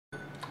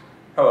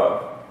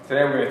Hello,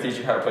 today I'm going to teach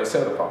you how to play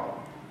soda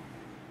pong.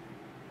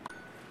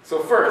 So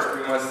first,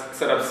 we must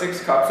set up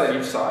 6 cups at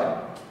each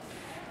side.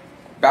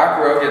 Back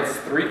row gets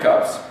 3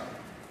 cups.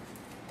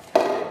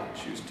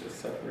 Choose to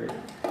separate.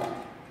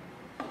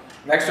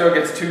 Next row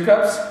gets 2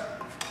 cups.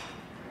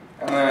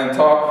 And then on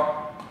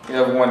top, we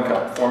have 1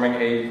 cup, forming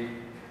a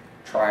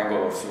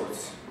triangle of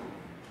sorts.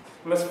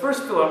 You must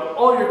first fill up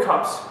all your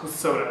cups with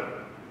soda.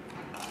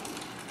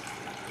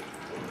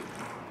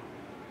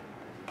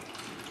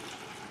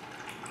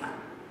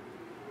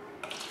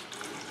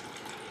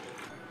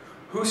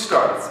 Who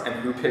starts and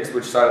who picks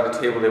which side of the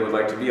table they would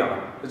like to be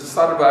on is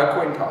decided by a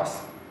coin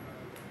toss.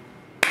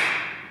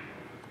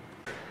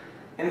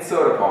 In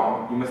soda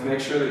pong, you must make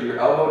sure that your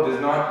elbow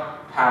does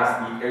not pass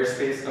the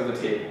airspace of the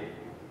table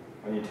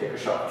when you take a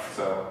shot.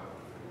 So,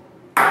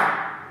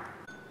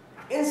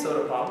 In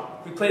soda pong,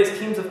 we play as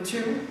teams of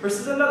 2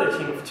 versus another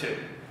team of 2.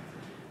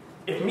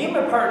 If me and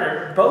my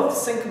partner both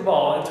sink a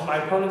ball into my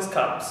opponent's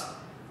cups,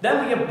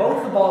 then we get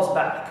both the balls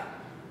back,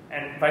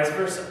 and vice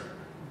versa.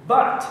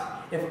 But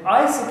if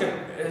I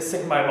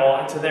sink my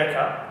ball into their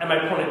cup and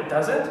my opponent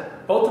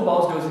doesn't, both the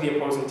balls go to the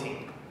opposing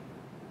team.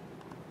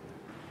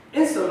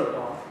 In soda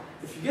pong,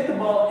 if you get the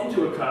ball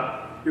into a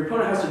cup, your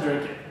opponent has to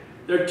drink it.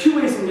 There are 2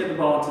 ways you can get the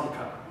ball into the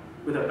cup,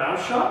 with a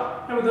bounce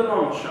shot and with a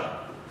normal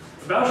shot.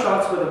 A bounce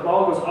shot is where the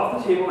ball goes off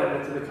the table and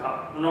into the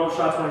cup. A normal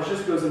shot is when it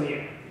just goes in the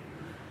air.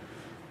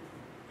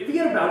 If you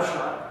get a bounce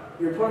shot,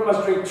 your opponent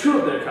must drink 2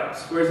 of their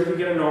cups, whereas if you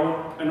get a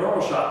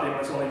normal shot, they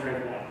must only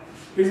drink 1.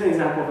 Here's an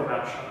example of a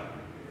bounce shot.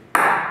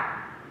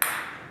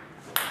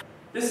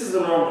 This is a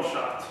normal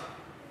shot.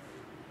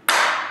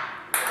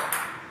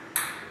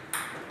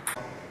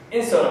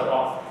 In soda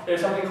pong,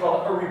 there's something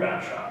called a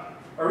rebound shot.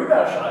 A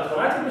rebound shot is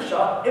when I take a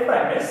shot, if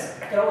I miss,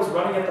 I can always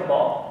run and get the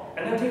ball,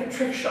 and then take a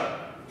trick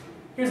shot.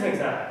 Here's an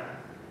example.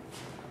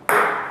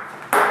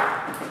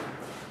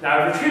 Now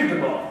I've retrieved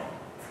the ball.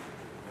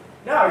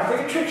 Now I can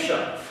take a trick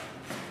shot.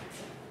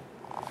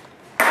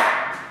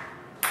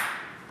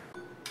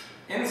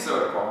 in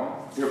soda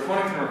pong, your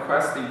opponent can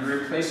request that you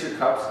replace your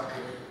cups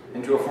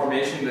into a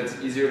formation that's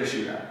easier to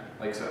shoot at,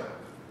 like so.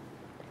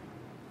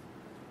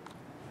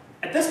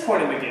 At this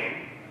point in the game,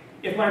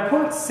 if my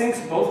opponent sinks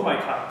both my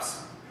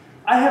cups,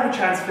 I have a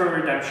chance for a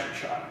redemption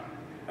shot.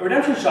 A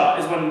redemption shot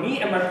is when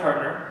me and my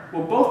partner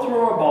will both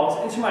throw our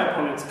balls into my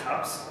opponent's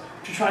cups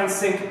to try and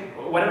sink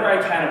whatever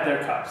I can of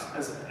their cups,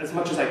 as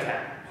much as I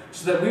can,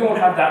 so that we won't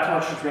have that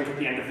much to drink at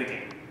the end of the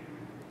game.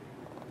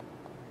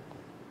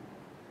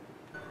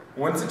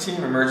 Once a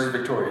team emerges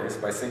victorious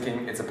by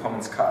sinking its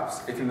opponent's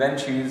cups, it can then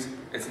choose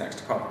its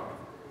next opponent.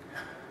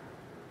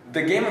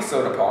 The game of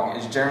soda pong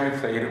is generally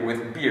played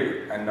with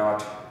beer and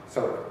not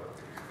soda.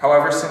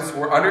 However, since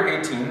we're under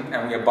 18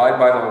 and we abide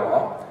by the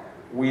law,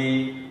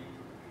 we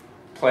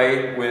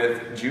play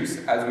with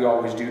juice as we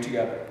always do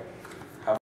together.